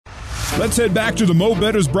Let's head back to the Mo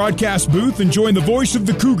Betters broadcast booth and join the voice of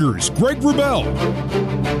the Cougars, Greg Wrubell.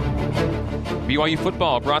 BYU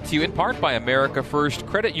football brought to you in part by America First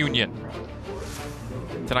Credit Union.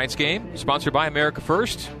 Tonight's game sponsored by America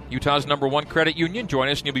First, Utah's #1 credit union. Join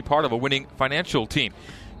us and you'll be part of a winning financial team.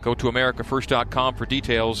 Go to AmericaFirst.com for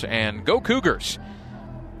details, and go Cougars.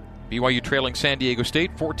 BYU trailing San Diego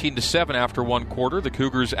State 14-7 after one quarter. The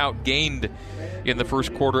Cougars outgained in the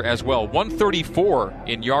first quarter as well. 134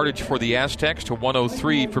 in yardage for the Aztecs to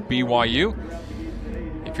 103 for BYU.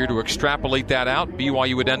 If you're to extrapolate that out,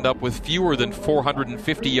 BYU would end up with fewer than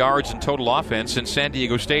 450 yards in total offense, and San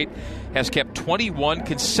Diego State has kept 21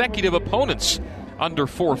 consecutive opponents under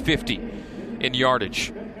 450 in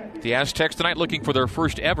yardage. The Aztecs tonight looking for their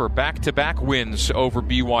first ever back-to-back wins over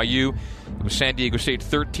BYU. It was San Diego State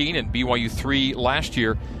 13 and BYU 3 last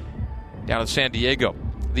year down in San Diego.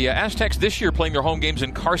 The Aztecs this year playing their home games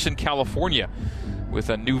in Carson, California, with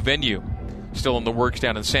a new venue still in the works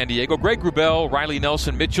down in San Diego. Greg Wrubell, Riley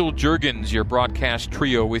Nelson, Mitchell Juergens, your broadcast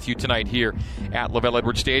trio with you tonight here at LaVell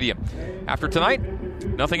Edwards Stadium. After tonight,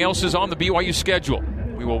 nothing else is on the BYU schedule.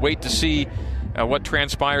 We will wait to see what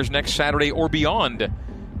transpires next Saturday or beyond,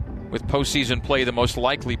 with postseason play the most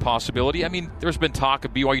likely possibility. I mean, there's been talk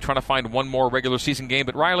of BYU trying to find one more regular season game,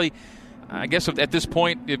 but Riley, I guess at this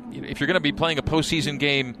point, if you're going to be playing a postseason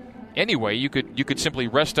game anyway, you could simply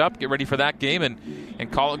rest up, get ready for that game,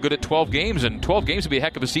 and call it good at 12 games, and 12 games would be a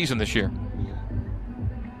heck of a season this year.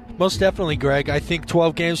 Most definitely, Greg. I think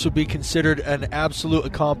 12 games would be considered an absolute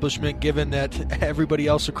accomplishment, given that everybody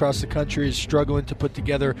else across the country is struggling to put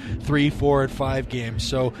together 3, 4, and 5 games.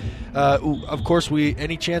 So, of course,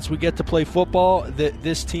 any chance we get to play football,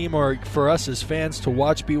 this team, or for us as fans to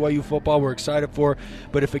watch BYU football, we're excited for.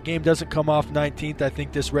 But if a game doesn't come off 19th, I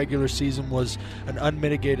think this regular season was an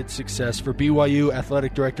unmitigated success for BYU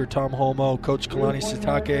Athletic Director Tom Holmoe, Coach Kalani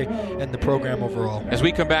Sitake, and the program overall. As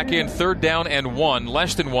we come back in, 3rd down and 1,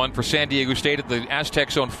 less than 1 for San Diego State at the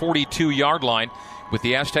Aztecs' own 42-yard line, with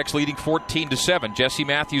the Aztecs leading 14-7. Jesse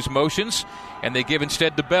Matthews motions, and they give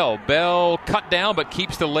instead to Bell. Bell cut down but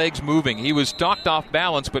keeps the legs moving. He was knocked off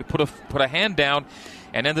balance but put a hand down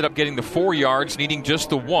and ended up getting the 4 yards, needing just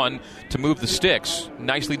the 1 to move the sticks.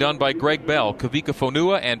 Nicely done by Greg Bell. Kavika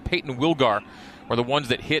Fonua and Peyton Wilgar were the ones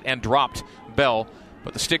that hit and dropped Bell.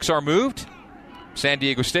 But the sticks are moved. San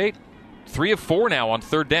Diego State, 3 of 4 now on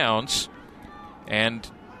 3rd downs, and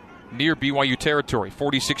near BYU territory,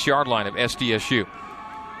 46-yard line of SDSU.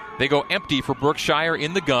 They go empty for Brookshire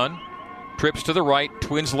in the gun. Trips to the right,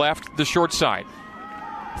 twins left, the short side.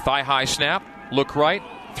 Thigh-high snap, look right,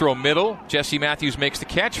 throw middle. Jesse Matthews makes the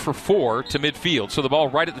catch for 4 to midfield. So the ball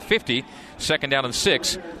right at the 50, 2nd down and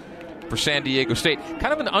 6 for San Diego State.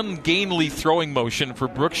 Kind of an ungainly throwing motion for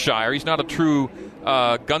Brookshire. He's not a true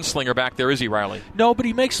gunslinger back there, is he, Riley? No, but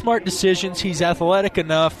he makes smart decisions. He's athletic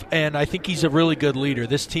enough, and I think he's a really good leader.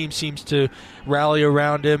 This team seems to rally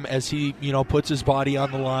around him as he, puts his body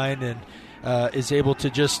on the line and is able to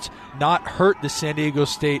just not hurt the San Diego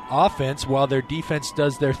State offense while their defense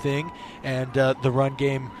does their thing and the run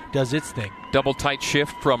game does its thing. Double tight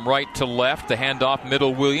shift from right to left. The handoff,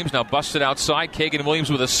 middle Williams. Now busted outside. Kagan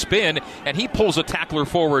Williams with a spin, and he pulls a tackler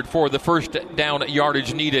forward for the first down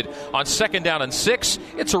yardage needed. On 2nd down and 6,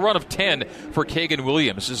 it's a run of 10 for Kagan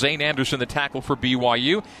Williams. Zane Anderson, the tackle for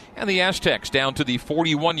BYU. And the Aztecs down to the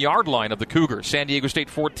 41-yard line of the Cougars. San Diego State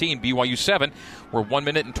 14, BYU 7. We're 1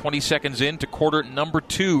 minute and 20 seconds into quarter number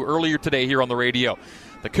 2 earlier today here on the radio.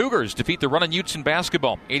 The Cougars defeat the Runnin' Utes in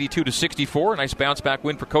basketball, 82-64. Nice bounce-back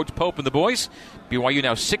win for Coach Pope and the boys. BYU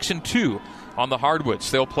now 6-2 on the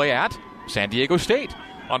hardwoods. They'll play at San Diego State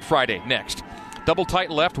on Friday next. Double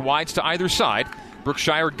tight left, wides to either side.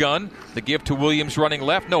 Brookshire gun, the give to Williams running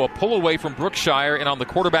left. No, a pull away from Brookshire, and on the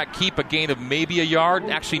quarterback keep, a gain of maybe a yard.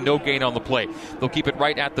 Actually, no gain on the play. They'll keep it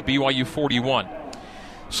right at the BYU 41.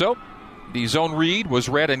 So, the zone read was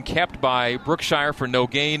read and kept by Brookshire for no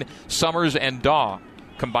gain. Summers and Daw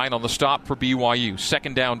combined on the stop for BYU.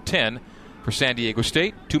 2nd down 10 for San Diego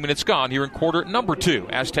State. 2 minutes gone here in quarter number 2.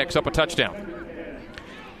 Aztecs up a touchdown.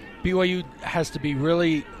 BYU has to be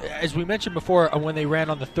really, as we mentioned before, when they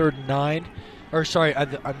ran on the 3rd and 9,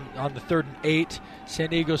 on the 3rd and 8, San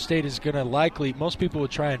Diego State is going to likely, most people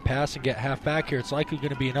would try and pass and get half back here. It's likely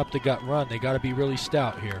going to be an up-the-gut run. They got to be really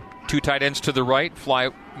stout here. 2 tight ends to the right.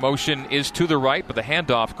 Fly motion is to the right, but the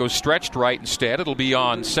handoff goes stretched right instead. It'll be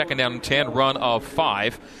on 2nd down and 10, run of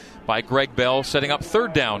 5 by Greg Bell, setting up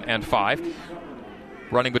 3rd down and 5.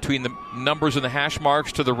 Running between the numbers and the hash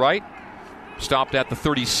marks to the right. Stopped at the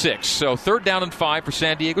 36. So 3rd down and 5 for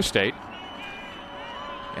San Diego State.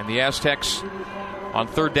 And the Aztecs on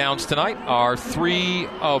 3rd downs tonight are 3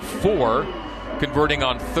 of 4 converting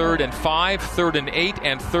on 3rd and 5, 3rd and 8,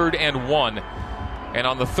 and 3rd and 1. And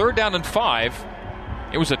on the 3rd down and 5,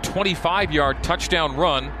 it was a 25-yard touchdown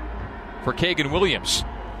run for Kagan Williams.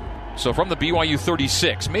 So from the BYU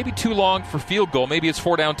 36, maybe too long for field goal. Maybe it's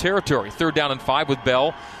 4-down territory. 3rd down and 5 with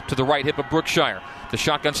Bell to the right hip of Brookshire. The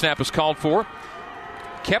shotgun snap is called for.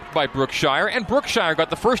 Kept by Brookshire, and Brookshire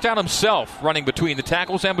got the first down himself, running between the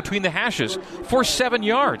tackles and between the hashes for 7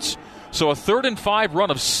 yards. So a 3rd and 5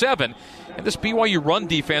 run of 7. And this BYU run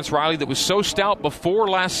defense, Riley, that was so stout before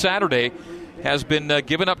last Saturday, has been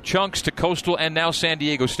giving up chunks to Coastal and now San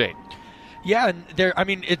Diego State. Yeah, they're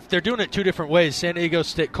doing it two different ways. San Diego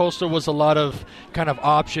State, Coastal was a lot of kind of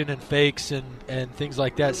option and fakes and things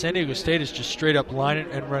like that. San Diego State is just straight up lining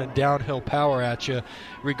and running downhill power at you.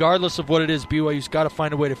 Regardless of what it is, BYU's got to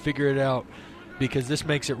find a way to figure it out because this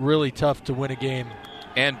makes it really tough to win a game.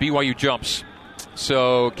 And BYU jumps.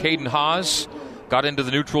 So Caden Haas got into the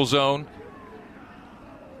neutral zone.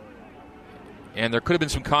 And there could have been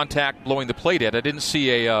some contact blowing the play dead. I didn't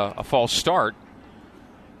see a false start.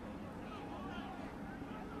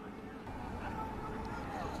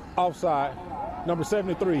 Offside, number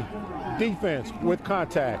 73, defense with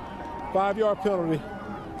contact. 5-yard penalty,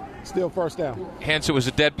 still first down. Hence, it was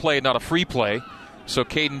a dead play, not a free play. So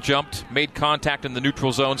Caden jumped, made contact in the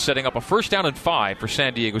neutral zone, setting up a 1st down and 5 for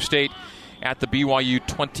San Diego State at the BYU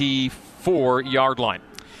 24-yard line.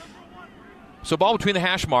 So ball between the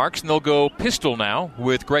hash marks, and they'll go pistol now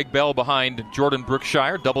with Greg Bell behind Jordan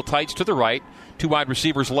Brookshire. Double tights to the right, 2 wide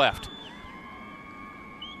receivers left.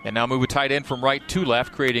 And now move a tight end from right to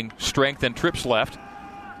left, creating strength and trips left.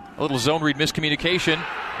 A little zone read miscommunication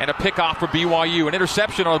and a pickoff for BYU. An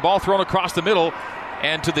interception on the ball thrown across the middle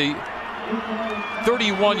and to the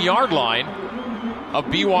 31-yard line of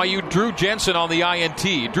BYU. Drew Jensen on the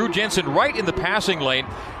INT. Drew Jensen right in the passing lane.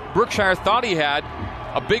 Brookshire thought he had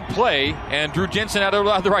a big play, and Drew Jensen had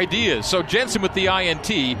other ideas. So Jensen with the INT,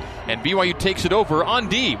 and BYU takes it over on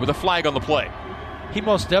D with a flag on the play. He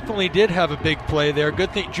most definitely did have a big play there.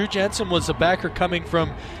 Good thing Drew Jensen was a backer coming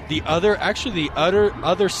from the other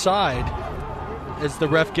side as the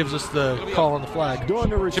ref gives us the call on the flag.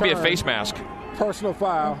 During the return, should be a face mask. Personal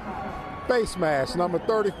foul, face mask, number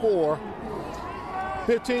 34.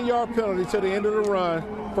 15-yard penalty to the end of the run,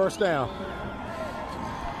 1st down.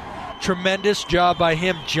 Tremendous job by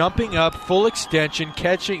him jumping up, full extension,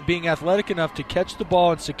 catching, being athletic enough to catch the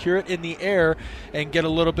ball and secure it in the air and get a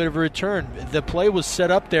little bit of a return. The play was set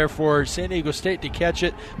up there for San Diego State to catch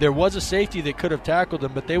it. There was a safety that could have tackled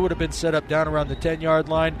him, but they would have been set up down around the 10-yard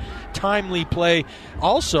line. Timely play.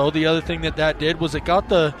 Also, the other thing that did was it got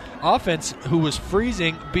the offense, who was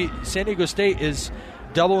freezing. San Diego State is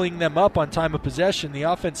doubling them up on time of possession. The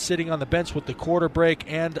offense sitting on the bench with the quarter break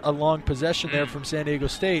and a long possession there from San Diego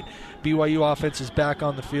State. BYU offense is back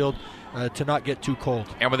on the field to not get too cold.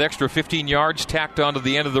 And with extra 15 yards tacked onto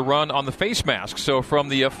the end of the run on the face mask. So from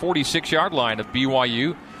the 46-yard line of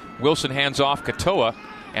BYU, Wilson hands off Katoa,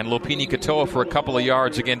 and Lopini Katoa for a couple of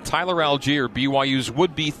yards. Again, Tyler Algier, BYU's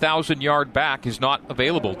would-be 1,000-yard back, is not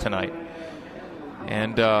available tonight.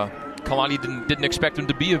 And Kalani didn't expect him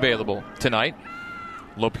to be available tonight.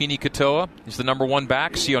 Lopini Katoa is the number 1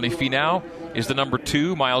 back. Sione Finau is the number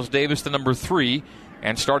 2. Miles Davis the number 3.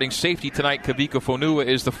 And starting safety tonight, Kavika Fonua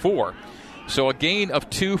is the 4. So a gain of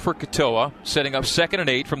 2 for Katoa, setting up 2nd and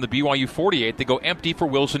 8 from the BYU 48. They go empty for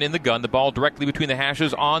Wilson in the gun. The ball directly between the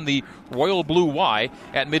hashes on the royal blue Y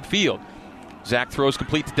at midfield. Zach throws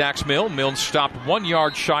complete to Dax Milne. Milne stopped 1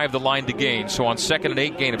 yard shy of the line to gain. So on 2nd and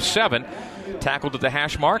 8, gain of 7. Tackled at the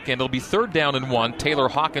hash mark, and it'll be 3rd down and 1. Taylor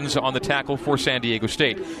Hawkins on the tackle for San Diego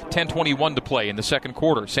State. 10:21 to play in the second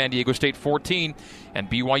quarter. San Diego State 14 and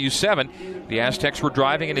BYU 7. The Aztecs were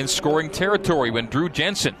driving and in scoring territory when Drew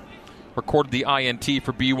Jensen recorded the INT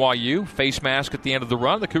for BYU. Face mask at the end of the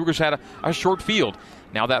run. The Cougars had a short field.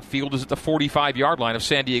 Now that field is at the 45-yard line of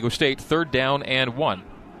San Diego State. 3rd down and 1.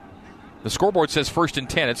 The scoreboard says 1st and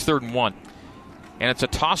 10. It's 3rd and 1. And it's a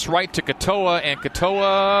toss right to Katoa, and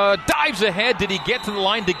Katoa dives ahead. Did he get to the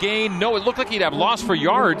line to gain? No, it looked like he'd have lost for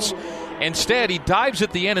yards. Instead, he dives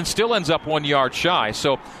at the end and still ends up 1 yard shy.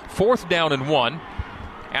 So 4th down and 1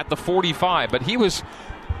 at the 45. But he was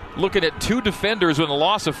looking at 2 defenders with a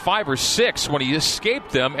loss of 5 or 6 when he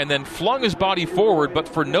escaped them and then flung his body forward, but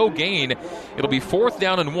for no gain. It'll be 4th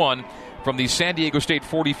down and 1 from the San Diego State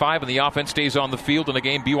 45, and the offense stays on the field in a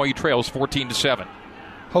game BYU trails 14-7.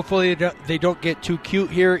 Hopefully they don't get too cute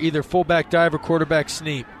here, either fullback dive or quarterback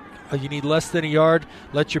sneak. You need less than a yard.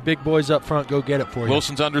 Let your big boys up front go get it for you.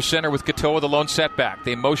 Wilson's under center with Katoa, the lone setback.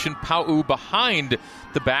 They motion Pau behind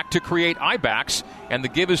the back to create I-backs, and the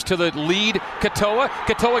give is to the lead, Katoa.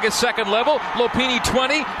 Katoa gets second level. Lopini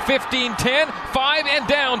 20, 15, 10, 5, and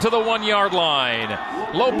down to the 1-yard line.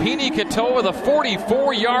 Lopini Katoa, the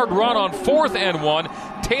 44-yard run on 4th and 1.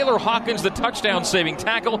 Taylor Hawkins, the touchdown-saving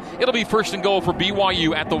tackle. It'll be first and goal for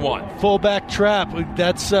BYU at the 1. Fullback trap.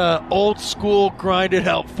 That's old-school,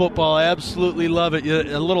 grinded-out football. I absolutely love it.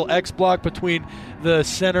 A little X-block between the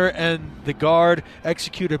center and the guard,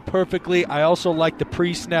 executed perfectly. I also like the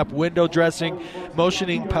pre-snap window dressing,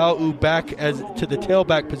 motioning Pau back to the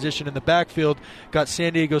tailback position in the backfield, got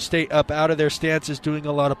San Diego State up out of their stances, doing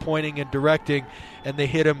a lot of pointing and directing, and they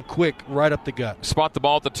hit him quick right up the gut. Spot the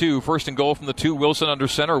ball at the 2. First and goal from the 2. Wilson under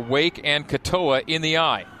center. Wake and Katoa in the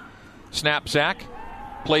eye. Snap, Zach.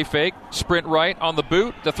 Play fake. Sprint right on the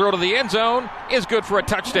boot. The throw to the end zone is good for a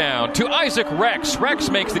touchdown to Isaac Rex.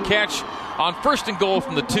 Rex makes the catch on first and goal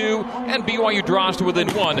from the 2, and BYU draws to within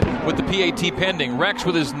 1 with the PAT pending. Rex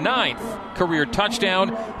with his 9th career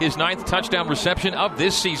touchdown, his 9th touchdown reception of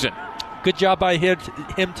this season. Good job by him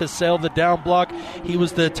to sail the down block. He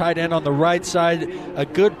was the tight end on the right side. A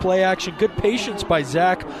good play action, good patience by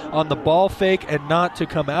Zach on the ball fake and not to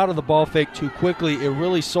come out of the ball fake too quickly. It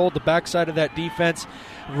really sold the backside of that defense.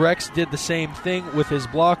 Rex did the same thing with his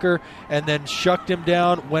blocker and then shucked him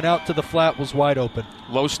down, went out to the flat, was wide open.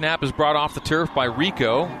 Low snap is brought off the turf by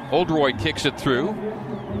Rico. Oldroyd kicks it through.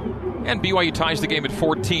 And BYU ties the game at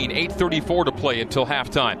 14. 8:34 to play until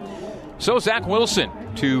halftime. So Zach Wilson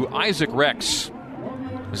to Isaac Rex.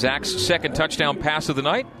 Zach's second touchdown pass of the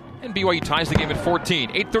night, and BYU ties the game at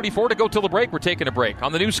 14. 8:34 to go till the break. We're taking a break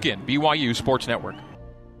on the new skin, BYU Sports Network.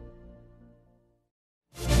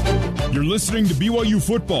 You're listening to BYU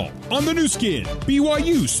football on the new skin,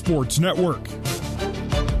 BYU Sports Network.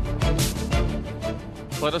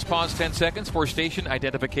 Let us pause 10 seconds for station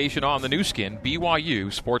identification on the new skin,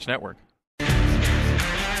 BYU Sports Network.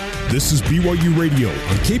 This is BYU Radio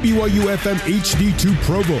on KBYU FM HD2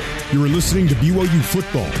 Provo. You are listening to BYU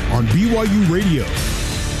football on BYU Radio.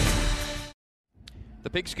 The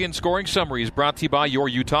Pigskin Scoring Summary is brought to you by your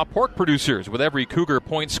Utah pork producers. With every Cougar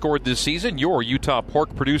point scored this season, your Utah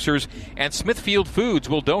pork producers and Smithfield Foods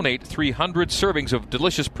will donate 300 servings of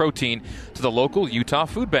delicious protein to the local Utah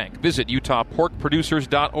Food Bank. Visit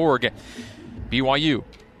utahporkproducers.org. BYU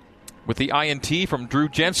with the INT from Drew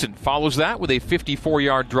Jensen. Follows that with a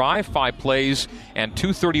 54-yard drive, 5 plays, and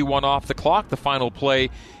 2:31 off the clock. The final play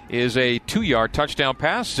is a 2-yard touchdown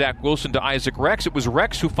pass. Zach Wilson to Isaac Rex. It was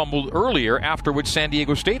Rex who fumbled earlier, after which San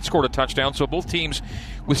Diego State scored a touchdown. So both teams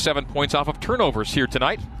with 7 points off of turnovers here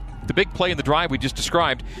tonight. The big play in the drive we just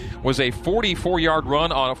described was a 43-yard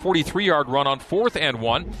run on 4th and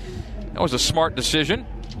 1. That was a smart decision.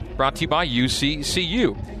 Brought to you by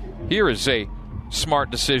UCCU. Here is a smart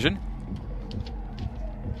decision.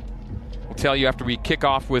 We'll tell you after we kick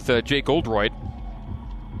off with Jake Oldroyd.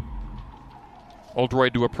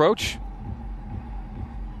 Oldroyd to approach.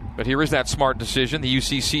 But here is that smart decision. The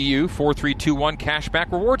UCCU 4321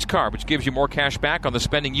 cashback rewards card, which gives you more cash back on the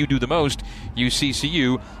spending you do the most.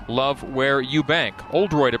 UCCU, love where you bank.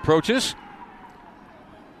 Oldroyd approaches.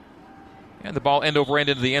 And the ball end over end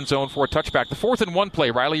into the end zone for a touchback. The 4th and 1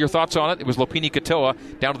 play. Riley, your thoughts on it? It was Lopini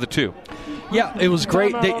Katoa down to the 2. Yeah, it was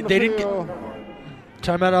great. They didn't get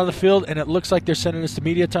timeout on the field, and it looks like they're sending us to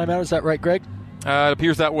media timeout. Is that right, Greg? It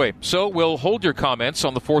appears that way. So we'll hold your comments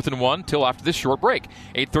on the 4th and 1 till after this short break.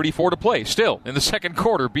 8:34 to play. Still in the second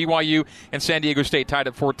quarter, BYU and San Diego State tied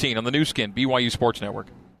at 14 on the new skin, BYU Sports Network.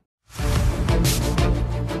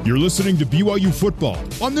 You're listening to BYU football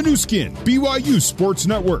on the new skin, BYU Sports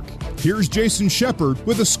Network. Here's Jason Shepard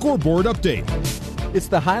with a scoreboard update. It's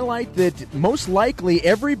the highlight that most likely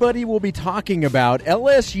everybody will be talking about.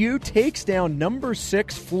 LSU takes down number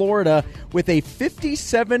 6 Florida with a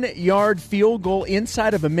 57-yard field goal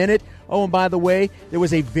inside of a minute. Oh, and by the way, there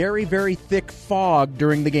was a very, very thick fog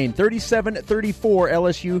during the game. 37-34,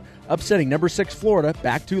 LSU upsetting number 6 Florida.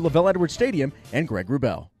 Back to LaVelle Edwards Stadium and Greg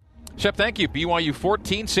Wrubell. Shep, thank you. BYU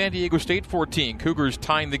 14, San Diego State 14. Cougars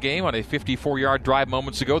tying the game on a 54-yard drive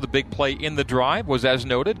moments ago. The big play in the drive was, as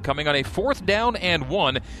noted, coming on a 4th down and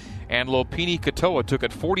 1. And Lopini Katoa took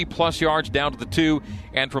it 40-plus yards down to the 2.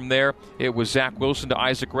 And from there, it was Zach Wilson to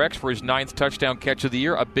Isaac Rex for his 9th touchdown catch of the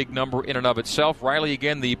year. A big number in and of itself. Riley,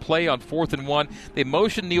 again, the play on 4th and 1. They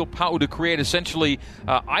motioned Neil Pau to create essentially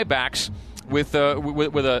I-backs with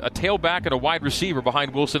a tailback and a wide receiver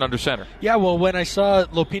behind Wilson under center. Yeah, well, when I saw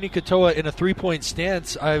Lopini Katoa in a three-point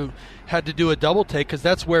stance, I had to do a double take because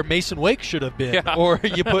that's where Mason Wake should have been. Yeah. Or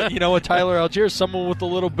you put, a Tyler Algier, someone with a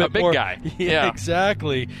little bit a big more. Guy. Yeah,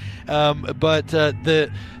 exactly. But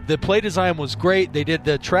the play design was great. They did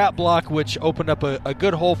the trap block, which opened up a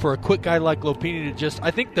good hole for a quick guy like Lopini to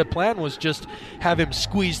I think the plan was just have him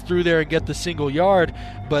squeeze through there and get the single yard,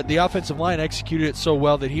 but the offensive line executed it so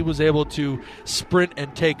well that he was able to sprint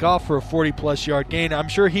and take off for a 40-plus yard gain. I'm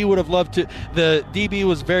sure he would have loved to. The DB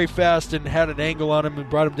was very fast and had an angle on him and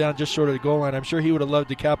brought him down just short of the goal line. I'm sure he would have loved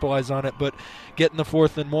to capitalize on it, but getting the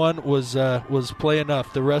 4th and 1 was play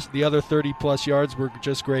enough. The other 30-plus yards were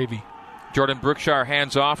just gravy. Jordan Brookshire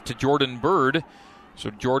hands off to Jordan Bird. So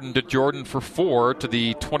Jordan to Jordan for 4 to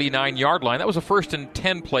the 29-yard line. That was a 1st and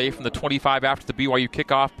 10 play from the 25 after the BYU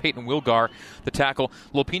kickoff. Peyton Wilgar, the tackle.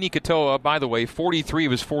 Lopini Katoa, by the way, 43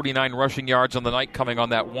 of his 49 rushing yards on the night coming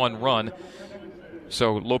on that one run.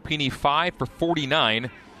 So Lopini 5 for 49.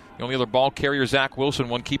 The only other ball carrier, Zach Wilson,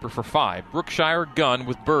 one keeper for 5. Brookshire gun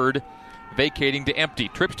with Bird vacating to empty.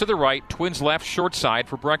 Trips to the right, twins left, short side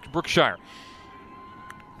for Brookshire.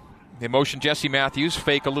 They motion Jesse Matthews,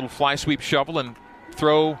 fake a little fly sweep shovel and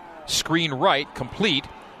throw screen right, complete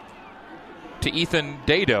to Ethan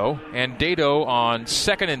Dado. And Dado on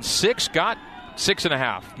 2nd and 6 got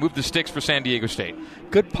 6.5. Moved the sticks for San Diego State.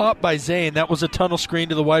 Good pop by Zane. That was a tunnel screen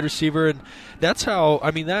to the wide receiver, and that's how,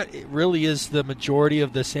 that really is the majority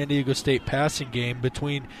of the San Diego State passing game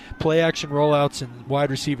between play action rollouts and wide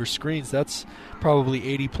receiver screens. That's probably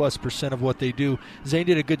 80+% of what they do. Zane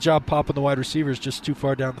did a good job popping the wide receivers just too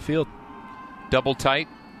far down the field. Double tight,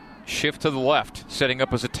 shift to the left, setting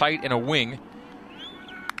up as a tight and a wing.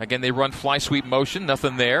 Again, they run fly sweep motion,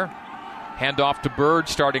 nothing there. Hand off to Bird,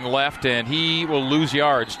 starting left, and he will lose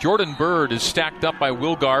yards. Jordan Bird is stacked up by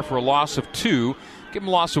Wilgar for a loss of 2. Give him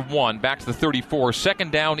a loss of 1, back to the 34. 2nd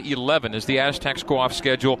down, 11 as the Aztecs go off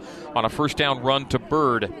schedule on a 1st down run to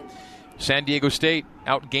Bird. San Diego State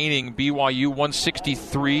outgaining BYU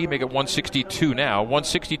 163, make it 162 now,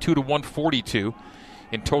 162 to 142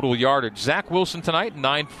 in total yardage. Zach Wilson tonight,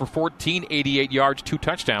 9 for 14, 88 yards, 2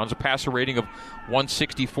 touchdowns, a passer rating of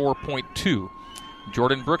 164.2.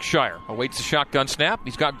 Jordan Brookshire awaits the shotgun snap.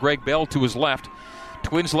 He's got Greg Bell to his left.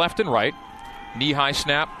 Twins left and right. Knee-high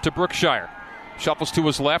snap to Brookshire. Shuffles to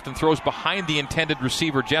his left and throws behind the intended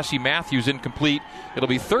receiver, Jesse Matthews, incomplete. It'll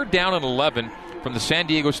be 3rd down and 11 from the San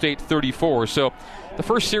Diego State 34. So the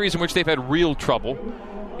first series in which they've had real trouble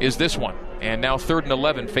is this one. And now 3rd and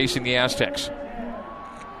 11 facing the Aztecs.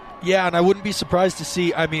 Yeah, and I wouldn't be surprised to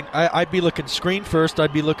see, I'd be looking screen first,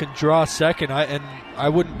 I'd be looking draw second, and I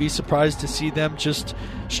wouldn't be surprised to see them just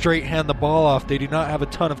straight hand the ball off. They do not have a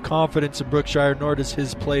ton of confidence in Brookshire, nor does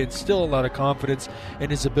his play instill a lot of confidence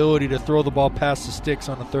in his ability to throw the ball past the sticks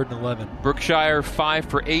on a 3rd and 11. Brookshire 5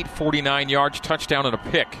 for 8, 49 yards, touchdown and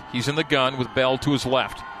a pick. He's in the gun with Bell to his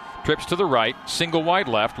left. Trips to the right, single wide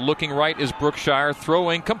left. Looking right is Brookshire,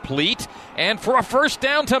 throwing complete. And for a 1st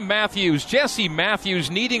down to Matthews. Jesse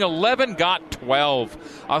Matthews needing 11, got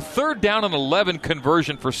 12. A 3rd down and 11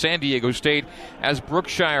 conversion for San Diego State as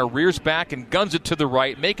Brookshire rears back and guns it to the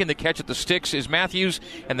right. Making the catch at the sticks is Matthews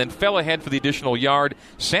and then fell ahead for the additional yard.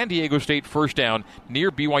 San Diego State 1st down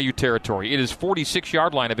near BYU territory. It is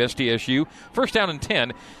 46-yard line of SDSU. 1st down and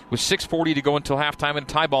 10 with 6:40 to go until halftime in a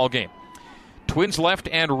tie ball game. Twins left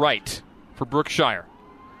and right for Brookshire.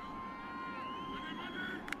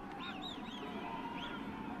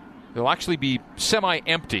 They'll actually be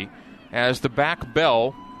semi-empty as the back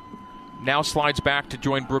Bell now slides back to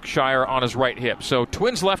join Brookshire on his right hip. So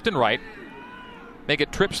twins left and right. Make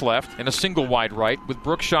it trips left and a single wide right with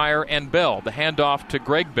Brookshire and Bell. The handoff to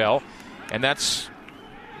Greg Bell, and that's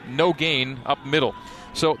no gain up middle.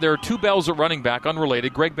 So there are 2 Bells at running back,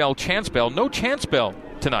 unrelated. Greg Bell, Chance Bell. No Chance Bell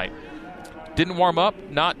tonight. Didn't warm up,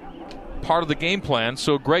 not part of the game plan,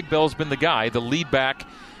 so Greg Bell's been the guy, the lead back,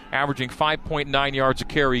 averaging 5.9 yards a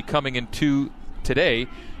carry coming into today,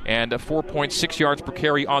 and 4.6 yards per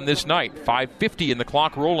carry on this night. 5:50 in the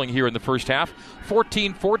clock rolling here in the first half.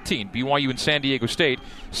 14-14, BYU and San Diego State.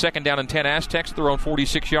 2nd down and 10 Aztecs at their own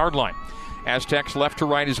 46-yard line. Aztecs left to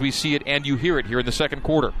right as we see it, and you hear it here in the 2nd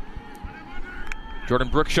quarter. Jordan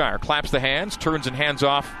Brookshire claps the hands, turns and hands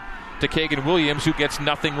off to Kagan Williams, who gets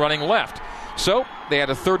nothing running left. So they had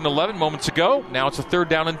a 3rd and 11 moments ago. Now it's a 3rd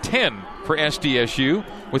down and 10 for SDSU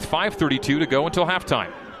with 5:32 to go until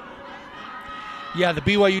halftime. Yeah, the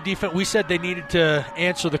BYU defense, we said they needed to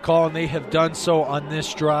answer the call, and they have done so on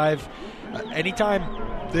this drive. Anytime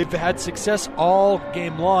they've had success all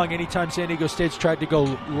game long, anytime San Diego State's tried to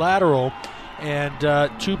go lateral,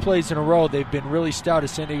 And 2 plays in a row, they've been really stout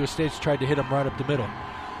as San Diego State's tried to hit them right up the middle.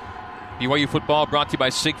 BYU football brought to you by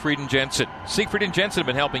Siegfried and Jensen. Siegfried and Jensen have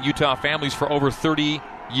been helping Utah families for over 30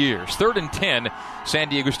 years. 3rd and 10, San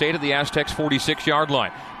Diego State at the Aztecs' 46-yard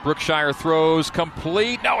line. Brookshire throws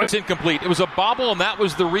complete. No, it's incomplete. It was a bobble, and that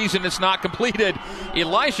was the reason it's not completed.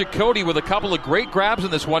 Elijah Cody with a couple of great grabs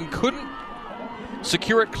in this one. Couldn't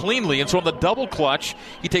secure it cleanly, and so on the double clutch,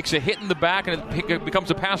 he takes a hit in the back, and it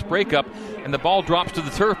becomes a pass breakup, and the ball drops to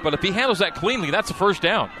the turf. But if he handles that cleanly, that's a first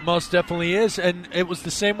down. Most definitely is, and it was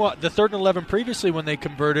the same. The 3rd and 11 previously when they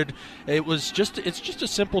converted, it's just a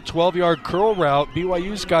simple 12-yard curl route.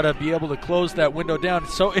 BYU's got to be able to close that window down.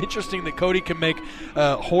 It's so interesting that Cody can make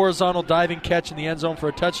a horizontal diving catch in the end zone for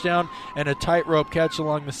a touchdown and a tightrope catch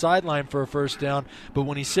along the sideline for a first down, but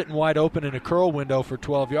when he's sitting wide open in a curl window for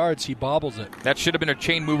 12 yards, he bobbles it. That should have been a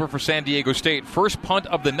chain mover for San Diego State. First punt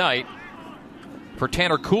of the night for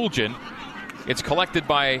Tanner Coolgen. It's collected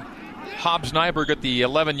by Hobbs Nyberg at the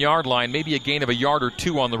 11-yard line. Maybe a gain of a yard or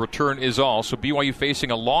 2 on the return is all. So BYU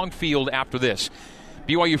facing a long field after this.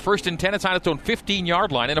 BYU 1st and 10. It's on its own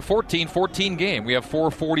 15-yard line in a 14-14 game. We have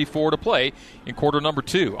 4:44 to play in quarter number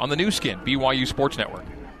 2 on the new skin, BYU Sports Network.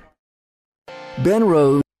 Ben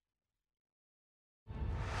Rose.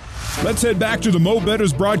 Let's head back to the Mo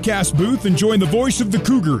Betta's broadcast booth and join the voice of the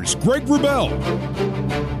Cougars, Greg Wrubell.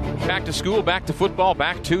 Back to school, back to football,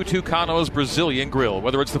 back to Tucano's Brazilian Grill.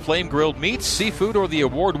 Whether it's the flame-grilled meats, seafood, or the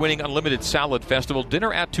award-winning Unlimited Salad Festival,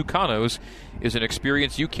 dinner at Tucano's is an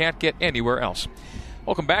experience you can't get anywhere else.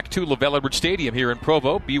 Welcome back to LaVell Edwards Stadium here in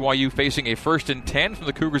Provo. BYU facing a 1st and 10 from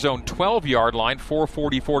the Cougars' own 12-yard line.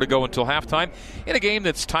 4:44 to go until halftime in a game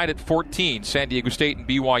that's tied at 14. San Diego State and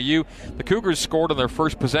BYU. The Cougars scored on their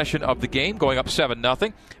first possession of the game, going up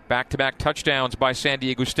 7-0. Back-to-back touchdowns by San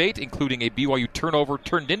Diego State, including a BYU turnover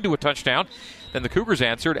turned into a touchdown. Then the Cougars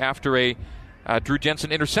answered after a Drew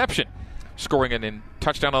Jensen interception, scoring a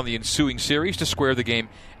touchdown on the ensuing series to square the game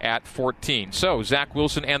at 14. So, Zach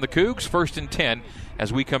Wilson and the Cougs, 1st and 10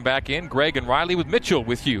 as we come back in. Greg and Riley with Mitchell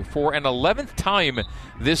with you for an 11th time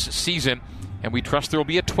this season, and we trust there will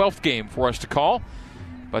be a 12th game for us to call.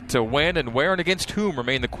 But when and where and against whom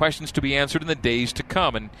remain the questions to be answered in the days to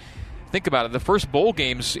come. And think about it, the first bowl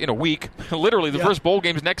games in a week, literally the first bowl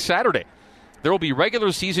games next Saturday. There will be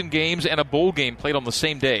regular season games and a bowl game played on the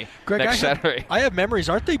same day, Greg, next Saturday. I have memories.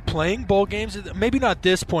 Aren't they playing bowl games? Maybe not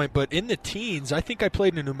this point, but in the teens. I think I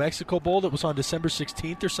played in a New Mexico Bowl that was on December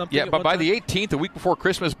 16th or something. Yeah, but by the 18th, a week before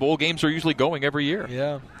Christmas, bowl games are usually going every year.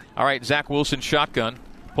 Yeah. All right, Zach Wilson shotgun.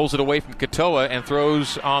 Pulls it away from Katoa and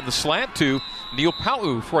throws on the slant to Neil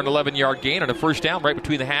Pau'u for an 11-yard gain and a first down right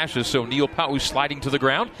between the hashes. So Neil Pau'u sliding to the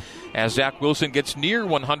ground as Zach Wilson gets near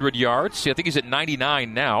 100 yards. I think he's at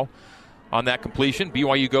 99 now. On that completion,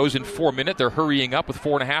 BYU goes in 4 minutes. They're hurrying up with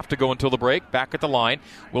 4.5 to go until the break. Back at the line,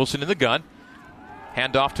 Wilson in the gun.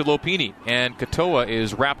 Handoff to Lopini. And Katoa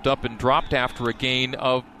is wrapped up and dropped after a gain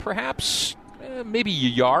of perhaps maybe a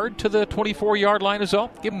yard to the 24-yard line is all.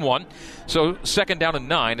 Give him 1. So 2nd down and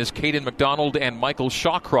 9 is Caden McDonald and Michael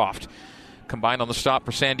Shawcroft combined on the stop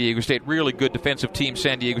for San Diego State. Really good defensive team,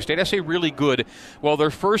 San Diego State. I say really good. Well, they're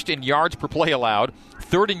 1st in yards per play allowed,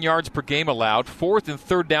 3rd in yards per game allowed, 4th in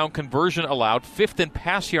 3rd down conversion allowed, 5th in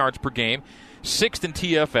pass yards per game, 6th in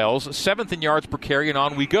TFLs, 7th in yards per carry, and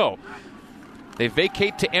on we go. They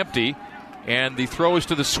vacate to empty, and the throw is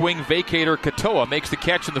to the swing vacator. Katoa makes the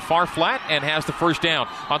catch in the far flat and has the first down.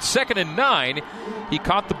 On 2nd and 9, he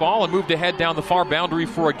caught the ball and moved ahead down the far boundary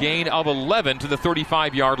for a gain of 11 to the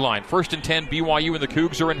 35-yard line. 1st and 10, BYU and the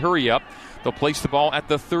Cougs are in hurry up. They'll place the ball at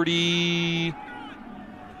the 30...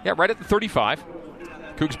 Yeah, right at the 35.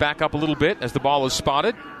 Cougs back up a little bit as the ball is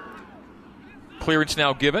spotted. Clearance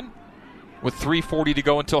now given. With 3:40 to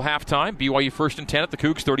go until halftime, BYU 1st and 10 at the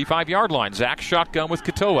Cougs' 35-yard line. Zach shotgun with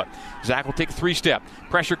Katoa. Zach will take a 3-step.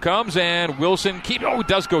 Pressure comes, and Wilson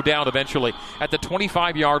does go down eventually at the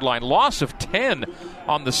 25-yard line. Loss of 10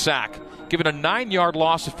 on the sack. Given a 9-yard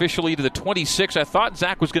loss officially to the 26. I thought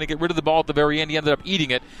Zach was going to get rid of the ball at the very end. He ended up eating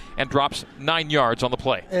it and drops 9 yards on the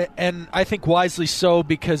play. And I think wisely so,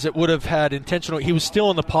 because it would have had intentional. He was still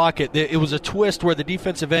in the pocket. It was a twist where the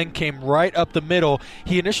defensive end came right up the middle.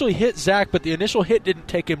 He initially hit Zach, but the initial hit didn't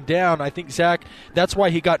take him down. I think Zach, that's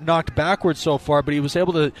why he got knocked backwards so far, but he was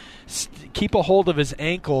able to keep a hold of his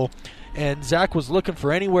ankle. And Zach was looking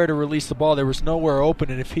for anywhere to release the ball. There was nowhere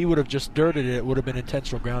open, and if he would have just dirted it, it would have been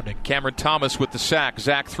intentional grounding. Cameron Thomas with the sack.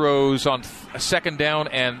 Zach throws on a 2nd down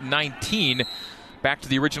and 19 back to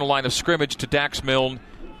the original line of scrimmage to Dax Milne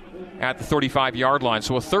at the 35-yard line.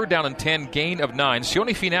 So a 3rd down and 10, gain of 9. Sione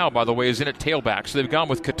Finau, by the way, is in at tailback. So they've gone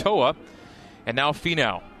with Katoa and now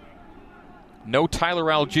Finau. No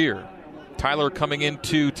Tyler Algier. Tyler coming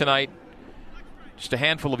into tonight just a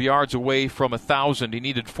handful of yards away from 1,000. He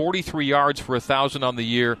needed 43 yards for 1,000 on the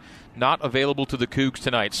year. Not available to the Cougs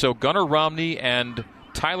tonight. So Gunnar Romney and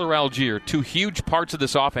Tyler Algier, two huge parts of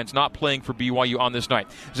this offense, not playing for BYU on this night.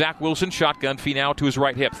 Zach Wilson, shotgun fee now to his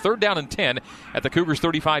right hip. 3rd down and 10 at the Cougars'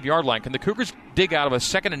 35-yard line. Can the Cougars dig out of a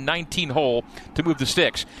 2nd and 19 hole to move the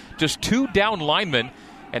sticks? Just 2 down linemen,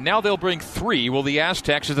 and now they'll bring 3. Will the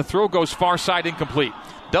Aztecs, as the throw goes far side, incomplete.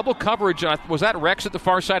 Double coverage. Was that Rex at the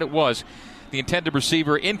far side? It was. The intended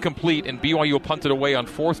receiver incomplete, and BYU punted away on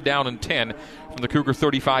 4th down and 10 from the Cougar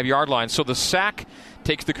 35-yard line. So the sack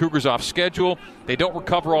takes the Cougars off schedule. They don't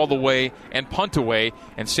recover all the way and punt away.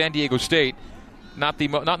 And San Diego State, not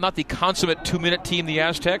the consummate 2-minute team, the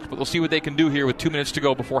Aztecs, but we'll see what they can do here with 2 minutes to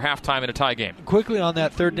go before halftime in a tie game. Quickly on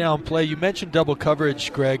that 3rd down play, you mentioned double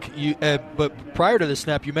coverage, Greg, but prior to the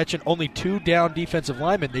snap, you mentioned only 2 down defensive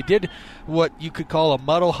linemen. They did what you could call a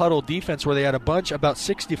muddle huddle defense, where they had about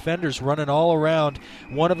 6 defenders running all around.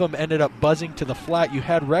 One of them ended up buzzing to the flat. You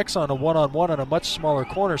had Rex on a one-on-one on a much smaller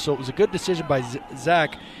corner, so it was a good decision by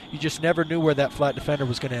Zach. You just never knew where that flat defender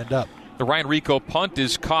was going to end up. The Ryan Rico punt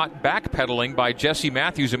is caught backpedaling by Jesse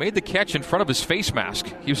Matthews, who made the catch in front of his face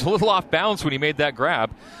mask. He was a little off balance when he made that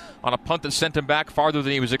grab on a punt that sent him back farther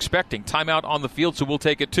than he was expecting. Timeout on the field, so we'll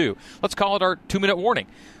take it too. Let's call it our 2-minute warning.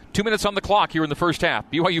 2 minutes on the clock here in the first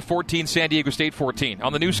half. BYU 14, San Diego State 14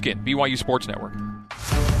 on the new skin, BYU Sports Network.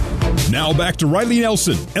 Now back to Riley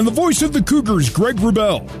Nelson and the voice of the Cougars, Greg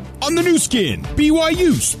Wrubell, on the new skin,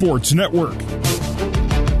 BYU Sports Network.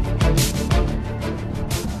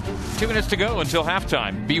 2 minutes to go until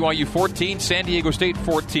halftime. BYU 14, San Diego State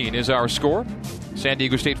 14 is our score. San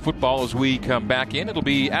Diego State football as we come back in. It'll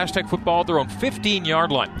be Aztec football at their own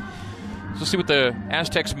 15-yard line. So let's see what the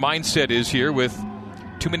Aztecs' mindset is here with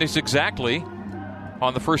 2 minutes exactly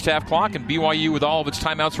on the first half clock, and BYU with all of its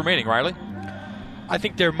timeouts remaining. Riley? I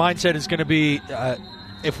think their mindset is going to be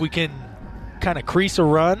if we can kind of crease a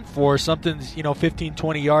run for something, 15,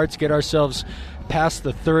 20 yards, get ourselves past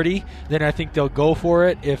the 30, then I think they'll go for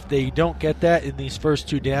it. If they don't get that in these first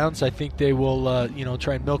 2 downs, I think they will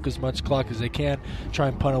try and milk as much clock as they can, try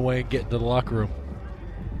and punt away and get into the locker room.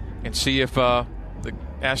 And see if the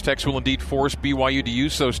Aztecs will indeed force BYU to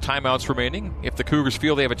use those timeouts remaining. If the Cougars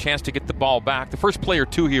feel they have a chance to get the ball back, the first play or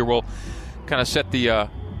 2 here will kind of set the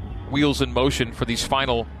wheels in motion for these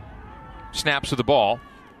final snaps of the ball.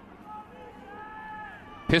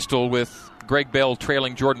 Pistol with Greg Bell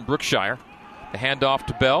trailing Jordan Brookshire. The handoff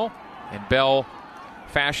to Bell, and Bell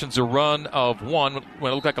fashions a run of 1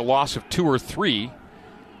 when it looked like a loss of 2 or 3.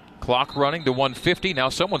 Clock running to 1:50. Now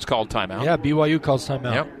someone's called timeout. Yeah, BYU calls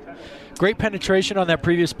timeout. Yep. Great penetration on that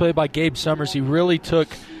previous play by Gabe Summers. He really took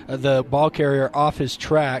the ball carrier off his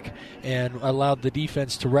track and allowed the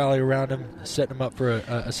defense to rally around him, setting him up for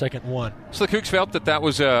a second 1. So the Cougs felt that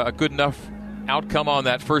was a good enough outcome on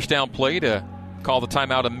that first down play to call the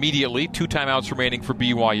timeout immediately. 2 timeouts remaining for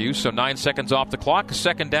BYU, so 9 seconds off the clock,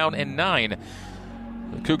 2nd down and 9.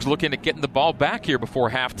 The Cougs looking at getting the ball back here before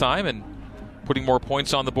halftime and putting more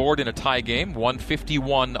points on the board in a tie game.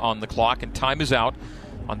 1:51 on the clock, and time is out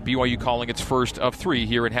on BYU calling its first of 3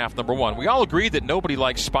 here in half number 1. We all agree that nobody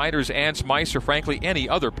likes spiders, ants, mice, or frankly any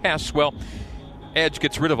other pests. Well, Edge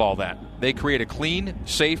gets rid of all that. They create a clean,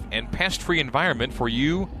 safe, and pest-free environment for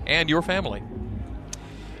you and your family.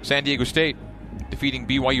 San Diego State defeating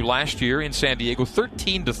BYU last year in San Diego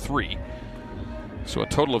 13-3. So a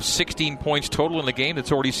total of 16 points total in the game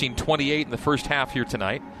that's already seen 28 in the first half here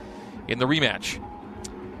tonight in the rematch.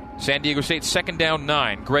 San Diego State 2nd down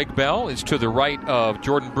 9. Greg Bell is to the right of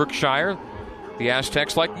Jordan Brookshire. The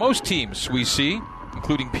Aztecs, like most teams we see,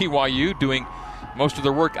 including BYU, doing most of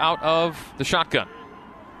their work out of the shotgun.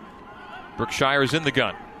 Brookshire is in the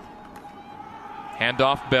gun.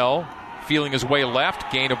 Handoff Bell. Feeling his way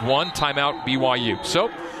left, gain of 1, timeout BYU. So,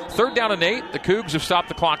 3rd down and 8. The Cougs have stopped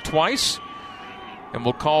the clock twice and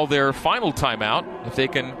will call their final timeout if they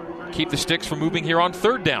can keep the sticks from moving here on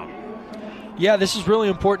 3rd down. Yeah, this is really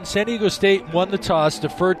important. San Diego State won the toss,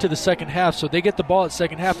 deferred to the second half, so they get the ball at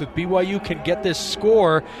second half. If BYU can get this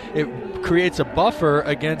score, it creates a buffer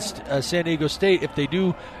against San Diego State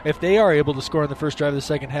if they are able to score in the first drive of the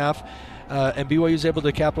second half. And BYU is able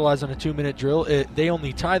to capitalize on a 2-minute drill. They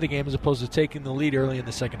only tie the game as opposed to taking the lead early in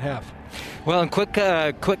the second half. Well, and quick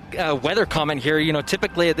weather comment here.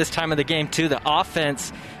 Typically at this time of the game too, the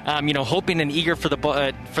offense, hoping and eager for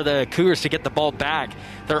the Cougars to get the ball back.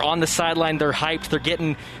 They're on the sideline. They're hyped. They're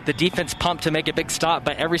getting the defense pumped to make a big stop.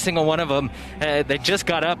 But every single one of them, they just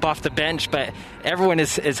got up off the bench. But everyone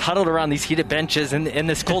is huddled around these heated benches in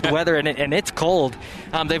this cold weather, and it's cold.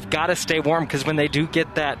 They've got to stay warm because when they do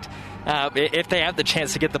get that if they have the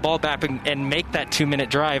chance to get the ball back and make that 2-minute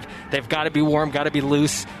drive, they've got to be warm, got to be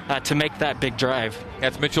loose to make that big drive.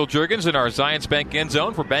 That's Mitchell Juergens in our Zions Bank end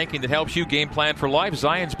zone. For banking that helps you game plan for life,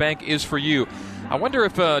 Zions Bank is for you. I wonder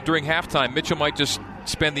if during halftime, Mitchell might just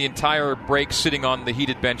spend the entire break sitting on the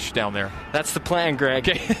heated bench down there. That's the plan, Greg.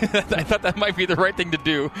 Okay. I thought that might be the right thing to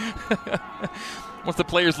do. Once the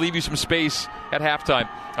players leave you some space at halftime.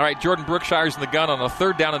 All right, Jordan Brookshire's in the gun on a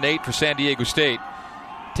 3rd down and 8 for San Diego State.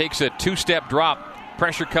 Takes a 2-step drop.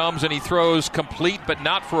 Pressure comes and he throws complete, but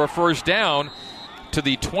not for a first down, to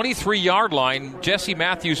the 23-yard line. Jesse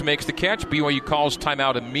Matthews makes the catch. BYU calls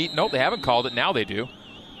timeout immediately. Nope, they haven't called it. Now they do.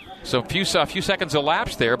 So a few seconds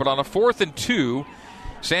elapsed there, but on a 4th and 2,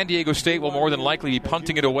 San Diego State will more than likely be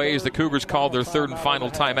punting it away as the Cougars call their 3rd and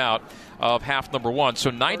final timeout of half number 1.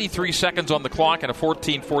 So 93 seconds on the clock in a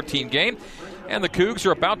 14-14 game. And the Cougs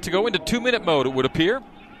are about to go into 2-minute mode, it would appear,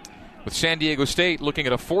 with San Diego State looking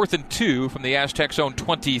at a 4th and 2 from the Aztecs' own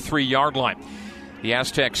 23-yard line. The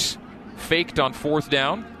Aztecs faked on 4th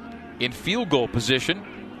down in field goal position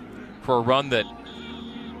for a run that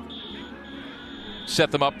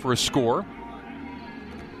set them up for a score.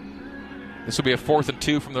 This will be a 4th and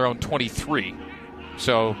 2 from their own 23.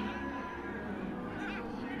 So,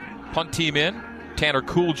 punt team in. Tanner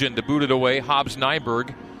Coolgen to boot it away. Hobbs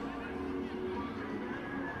Nyberg.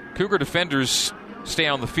 Cougar defenders stay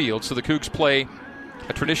on the field, so the Cougs play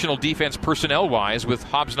a traditional defense personnel-wise with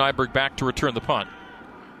Hobbs Nyberg back to return the punt.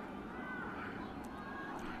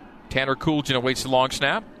 Tanner Coolgen awaits the long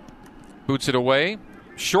snap. Boots it away.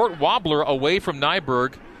 Short wobbler away from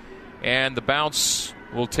Nyberg, and the bounce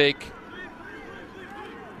will take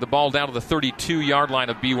the ball down to the 32-yard line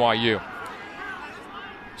of BYU.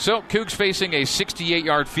 So, Cougs facing a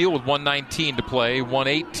 68-yard field with 1:19 to play,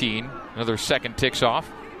 1:18. Another second ticks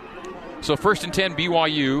off. So 1st and 10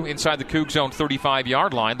 BYU inside the Cougs' own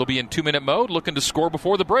 35-yard line. They'll be in 2-minute mode, looking to score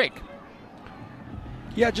before the break.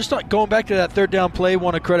 Yeah, just going back to that 3rd down play,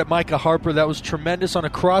 want to credit Micah Harper. That was tremendous on a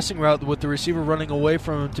crossing route with the receiver running away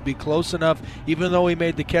from him to be close enough, even though he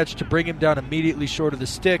made the catch, to bring him down immediately short of the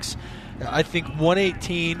sticks. I think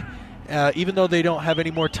 1:18, even though they don't have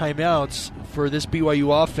any more timeouts for this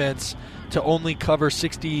BYU offense, to only cover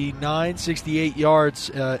 69, 68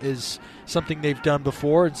 yards is something they've done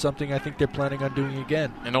before and something I think they're planning on doing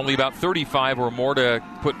again. And only about 35 or more to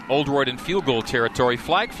put Oldroyd in field goal territory.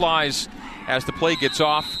 Flag flies as the play gets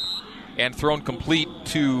off and thrown complete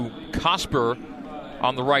to Cosper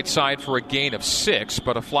on the right side for a gain of 6,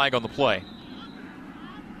 but a flag on the play.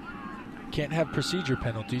 Can't have procedure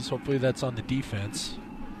penalties. Hopefully that's on the defense.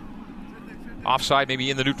 Offside maybe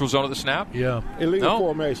in the neutral zone at the snap? Yeah. Illegal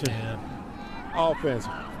formation. Yeah. Offense,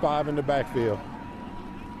 5 in the backfield.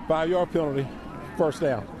 5-yard penalty, 1st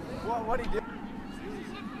down.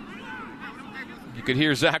 You could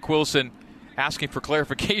hear Zach Wilson asking for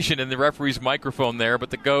clarification in the referee's microphone there,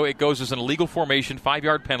 but it goes as an illegal formation,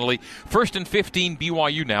 5-yard penalty. 1st and 15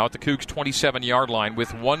 BYU now at the Cougs' 27-yard line with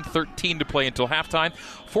 1:13 to play until halftime.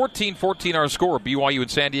 14-14 our score, BYU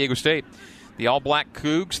and San Diego State. The all-black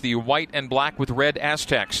Cougs, the white and black with red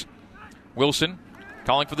Aztecs. Wilson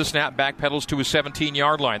calling for the snap, backpedals to his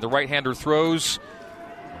 17-yard line. The right-hander throws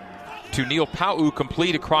to Neil Pau'u,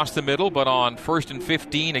 complete across the middle, but on 1st and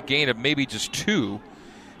 15, a gain of maybe just 2.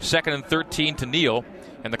 2nd and 13 to Neal,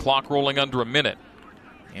 and the clock rolling under a minute.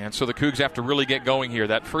 And so the Cougs have to really get going here.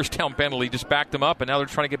 That 1st down penalty just backed them up, and now they're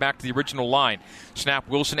trying to get back to the original line. Snap,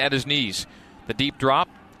 Wilson at his knees. The deep drop.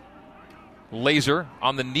 Laser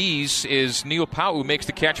on the knees is Neil Pau'u, makes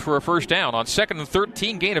the catch for a 1st down. On 2nd and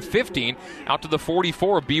 13, gain of 15, out to the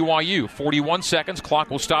 44 of BYU. 41 seconds, clock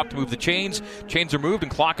will stop to move the chains. Chains are moved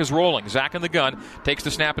and clock is rolling. Zach in the gun, takes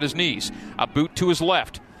the snap at his knees. A boot to his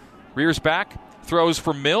left. Rears back, throws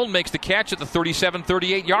for Milne, makes the catch at the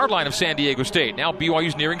 37-38-yard line of San Diego State. Now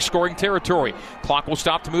BYU's nearing scoring territory. Clock will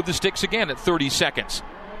stop to move the sticks again at 30 seconds.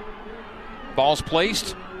 Ball's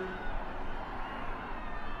placed.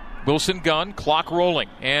 Wilson gun, clock rolling,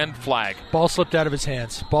 and flag. Ball slipped out of his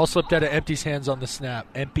hands. Ball slipped out of Empty's hands on the snap.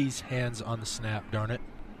 Empty's hands on the snap, darn it.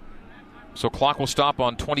 So clock will stop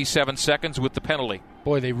on 27 seconds with the penalty.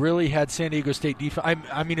 Boy, they really had San Diego State defense.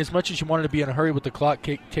 I mean, as much as you wanted to be in a hurry with the clock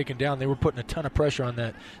taken down, they were putting a ton of pressure on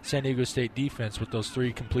that San Diego State defense with those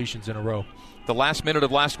 3 completions in a row. The last minute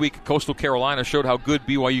of last week, Coastal Carolina showed how good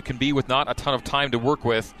BYU can be with not a ton of time to work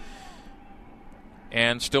with.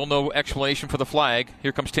 And still no explanation for the flag.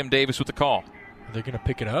 Here comes Tim Davis with the call. Are they going to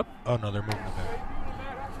pick it up? Oh, no, they're moving it back.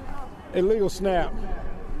 Illegal snap.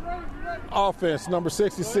 Offense, number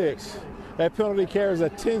 66. That penalty carries a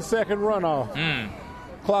 10-second runoff.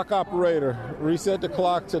 Clock operator, reset the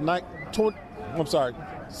clock to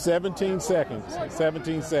 17 seconds.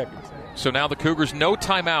 17 seconds. So now the Cougars no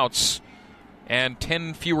timeouts and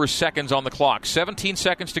 10 fewer seconds on the clock. 17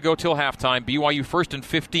 seconds to go till halftime. BYU first and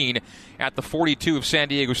 15 at the 42 of San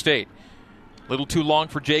Diego State. A little too long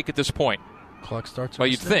for Jake at this point. Clock starts. Well,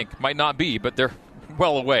 you'd think. Might not be, but they're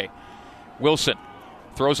well away. Wilson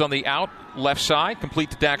throws on the out, left side,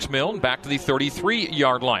 complete to Dax Milne, back to the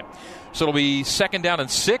 33-yard line. So it'll be 2nd down and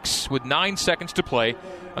 6 with 9 seconds to play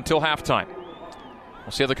until halftime.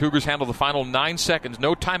 We'll see how the Cougars handle the final 9 seconds.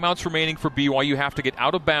 No timeouts remaining for BYU. Have to get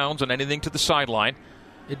out of bounds on anything to the sideline.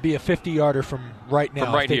 It'd be a 50-yarder from right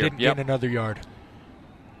now if they didn't gain another yard.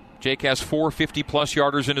 Jake has 4 50-plus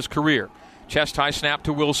yarders in his career. Chest high snap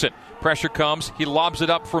to Wilson. Pressure comes. He lobs it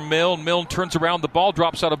up for Milne. Milne turns around. The ball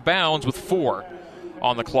drops out of bounds with 4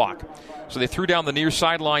 on the clock. So they threw down the near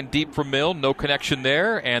sideline deep for Milne. No connection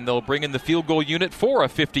there. And they'll bring in the field goal unit for a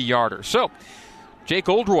 50-yarder. So Jake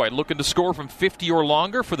Oldroyd looking to score from 50 or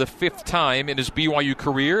longer for the 5th time in his BYU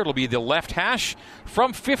career. It'll be the left hash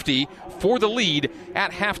from 50 for the lead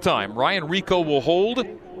at halftime. Ryan Rico will hold.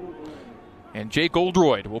 And Jake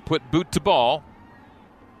Oldroyd will put boot to ball.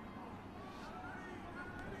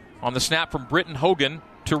 On the snap from Britton Hogan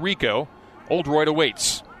to Rico, Oldroyd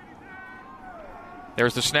awaits.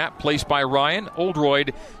 There's the snap placed by Ryan.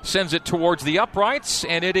 Oldroyd sends it towards the uprights,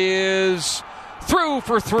 and it is through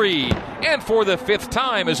for 3. And for the 5th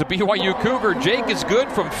time as a BYU Cougar, Jake is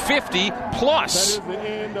good from 50-plus.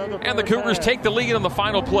 And the Cougars take the lead on the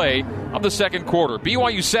final play of the second quarter.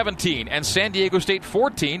 BYU 17 and San Diego State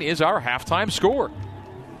 14 is our halftime score.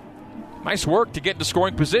 Nice work to get into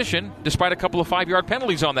scoring position despite a couple of 5-yard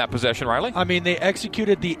penalties on that possession, Riley. I mean, they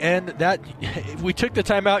executed the end. That we took the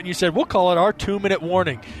timeout and you said, we'll call it our 2-minute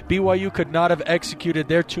warning. BYU could not have executed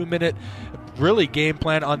their 2-minute really game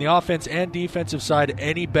plan on the offense and defensive side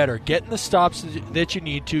any better. Getting the stops that you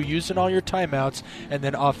need to, using all your timeouts, and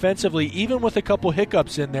then offensively, even with a couple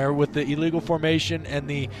hiccups in there with the illegal formation and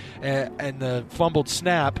the fumbled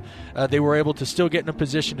snap, they were able to still get in a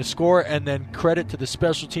position to score. And then credit to the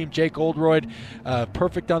special team, Jake Oldroyd,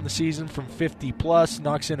 perfect on the season from 50-plus,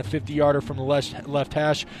 knocks in a 50-yarder from the left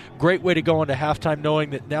hash. Great way to go into halftime, knowing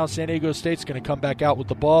that now San Diego State's going to come back out with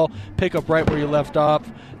the ball, pick up right where you left off,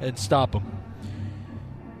 and stop them.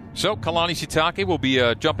 So Kalani Sitake will be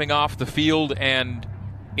jumping off the field and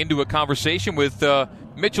into a conversation with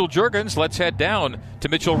Mitchell Juergens. Let's head down to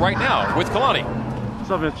Mitchell right now with Kalani.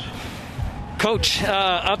 What's up, Mitch? Coach,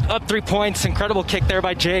 up 3 points. Incredible kick there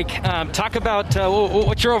by Jake. Talk about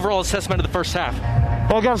what's your overall assessment of the first half?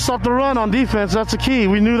 Well, got to stop the run on defense. That's the key.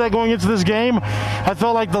 We knew that going into this game. I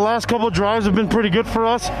felt like the last couple of drives have been pretty good for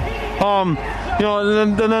us.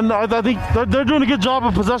 And then I think they're doing a good job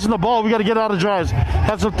of possessing the ball. We got to get out of drives.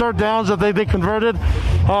 Had some third downs that they converted.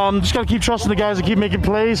 Just got to keep trusting the guys and keep making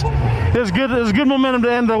plays. It was good momentum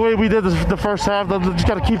to end the way we did the first half. Just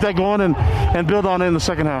got to keep that going and build on it in the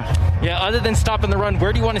second half. Yeah, other than stopping the run,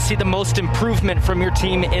 where do you want to see the most improvement from your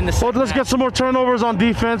team in the second half? Let's get some more turnovers on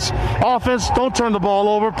defense. Offense, don't turn the ball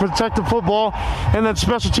over. Protect the football. And then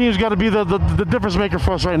special teams got to be the difference maker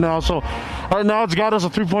for us right now. So right now it's got us a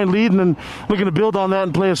 3-point lead, and then we're going to build on that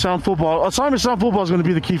and play a sound football. Assignment sound football is going to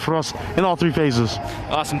be the key for us in all 3 phases.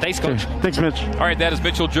 Awesome. Thanks, Coach. Okay. Thanks, Mitch. All right, that is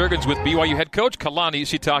Mitchell Juergens with BYU head coach Kalani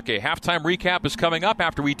Sitake. Halftime recap is coming up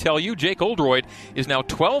after we tell you Jake Oldroyd is now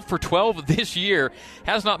 12 for 12 this year,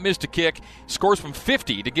 has not missed a kick, scores from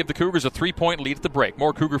 50 to give the Cougars a 3-point lead at the break.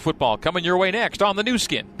 More Cougar football coming your way next on the new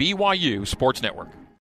skin, BYU Sports Network.